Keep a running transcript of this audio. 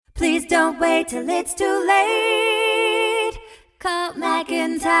Please don't wait till it's too late. Call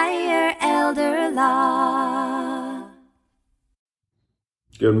McIntyre Elder Law.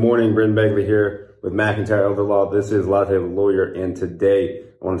 Good morning, Brendan Begley here with McIntyre Elder Law. This is Latte with a Lawyer, and today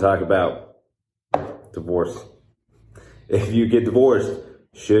I want to talk about divorce. If you get divorced,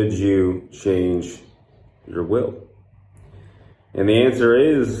 should you change your will? And the answer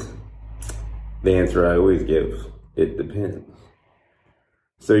is the answer I always give. It depends.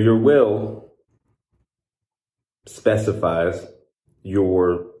 So your will specifies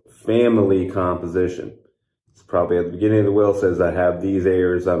your family composition. It's probably at the beginning of the will says I have these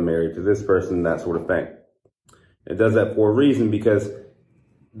heirs, I'm married to this person, that sort of thing. It does that for a reason, because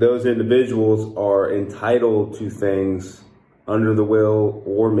those individuals are entitled to things under the will,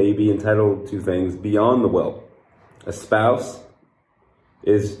 or maybe entitled to things beyond the will. A spouse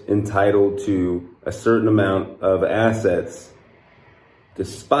is entitled to a certain amount of assets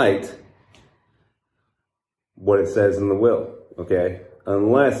despite what it says in the will, okay?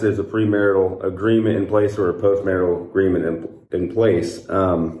 Unless there's a premarital agreement in place or a postmarital agreement in place,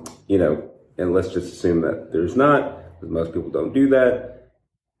 and let's just assume that there's not, because most people don't do that.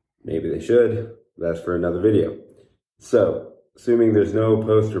 Maybe they should. That's for another video. So, assuming there's no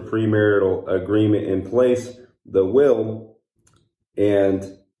post or premarital agreement in place, the will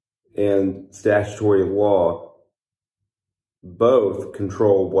and statutory law both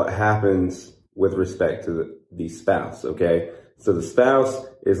control what happens with respect to the spouse, okay? So the spouse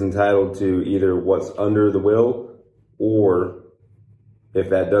is entitled to either what's under the will, or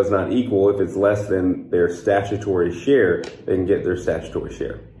if that does not equal, if it's less than their statutory share, they can get their statutory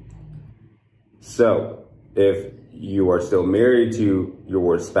share. So if you are still married to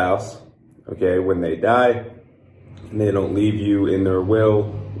your spouse, okay, when they die, and they don't leave you in their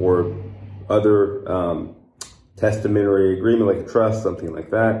will or other testamentary agreement like a trust, something like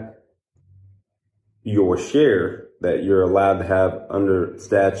that, your share that you're allowed to have under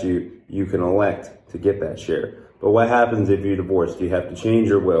statute, you can elect to get that share. But what happens if you divorce? Do you have to change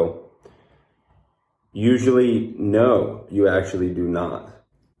your will? Usually, no, you actually do not.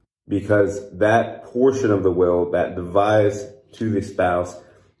 Because that portion of the will that divides to the spouse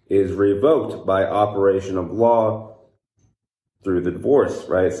is revoked by operation of law through the divorce,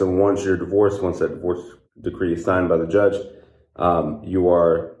 right? So once you're divorced, once that divorce decree is signed by the judge,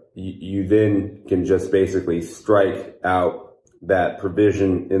 you then can just basically strike out that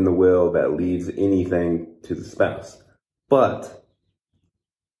provision in the will that leaves anything to the spouse. But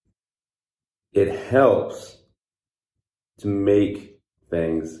it helps to make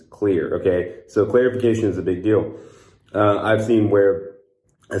things clear, okay? So clarification is a big deal. I've seen where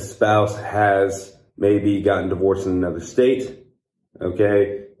a spouse has maybe gotten divorced in another state,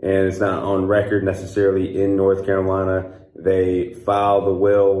 okay? And it's not on record necessarily in North Carolina. They file the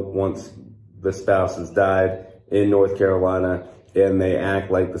will once the spouse has died in North Carolina, and they act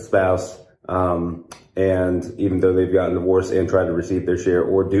like the spouse, and even though they've gotten divorced, and try to receive their share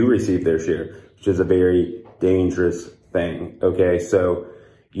or do receive their share, which is a very dangerous thing, okay? So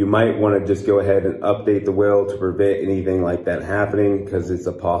you might want to just go ahead and update the will to prevent anything like that happening, because it's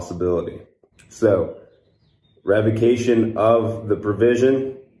a possibility. So revocation of the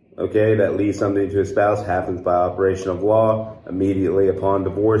provision, okay, that leaves something to a spouse happens by operation of law immediately upon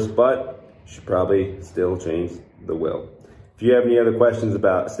divorce, but you should probably still change the will. If you have any other questions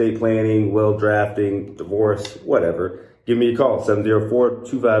about estate planning, will drafting, divorce, whatever, give me a call,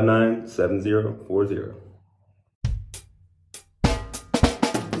 704-259-7040.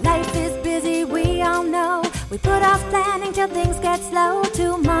 Life is busy, we all know. We put off planning till things get slow.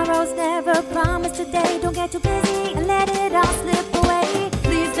 Tomorrow's never promised today. Don't get too busy and let it all slip away.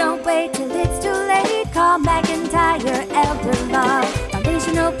 Please don't wait till it's too late. Call McIntyre Elder Law.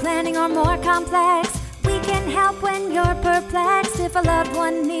 Foundational planning or more complex. We can help when you're perplexed. If a loved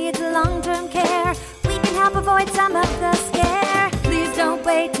one needs long-term care, we can help avoid some of the scare. Please don't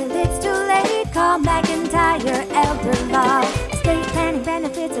wait till it's too late. Call McIntyre Elder Law. Estate planning,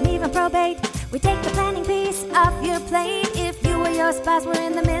 benefits, and even probate. We take the planning piece off your plate. If you or your spouse were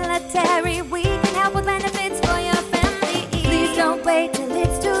in the military, we can help with benefits for your family. Please don't wait till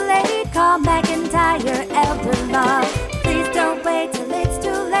it's too late. Call McIntyre Elder Law.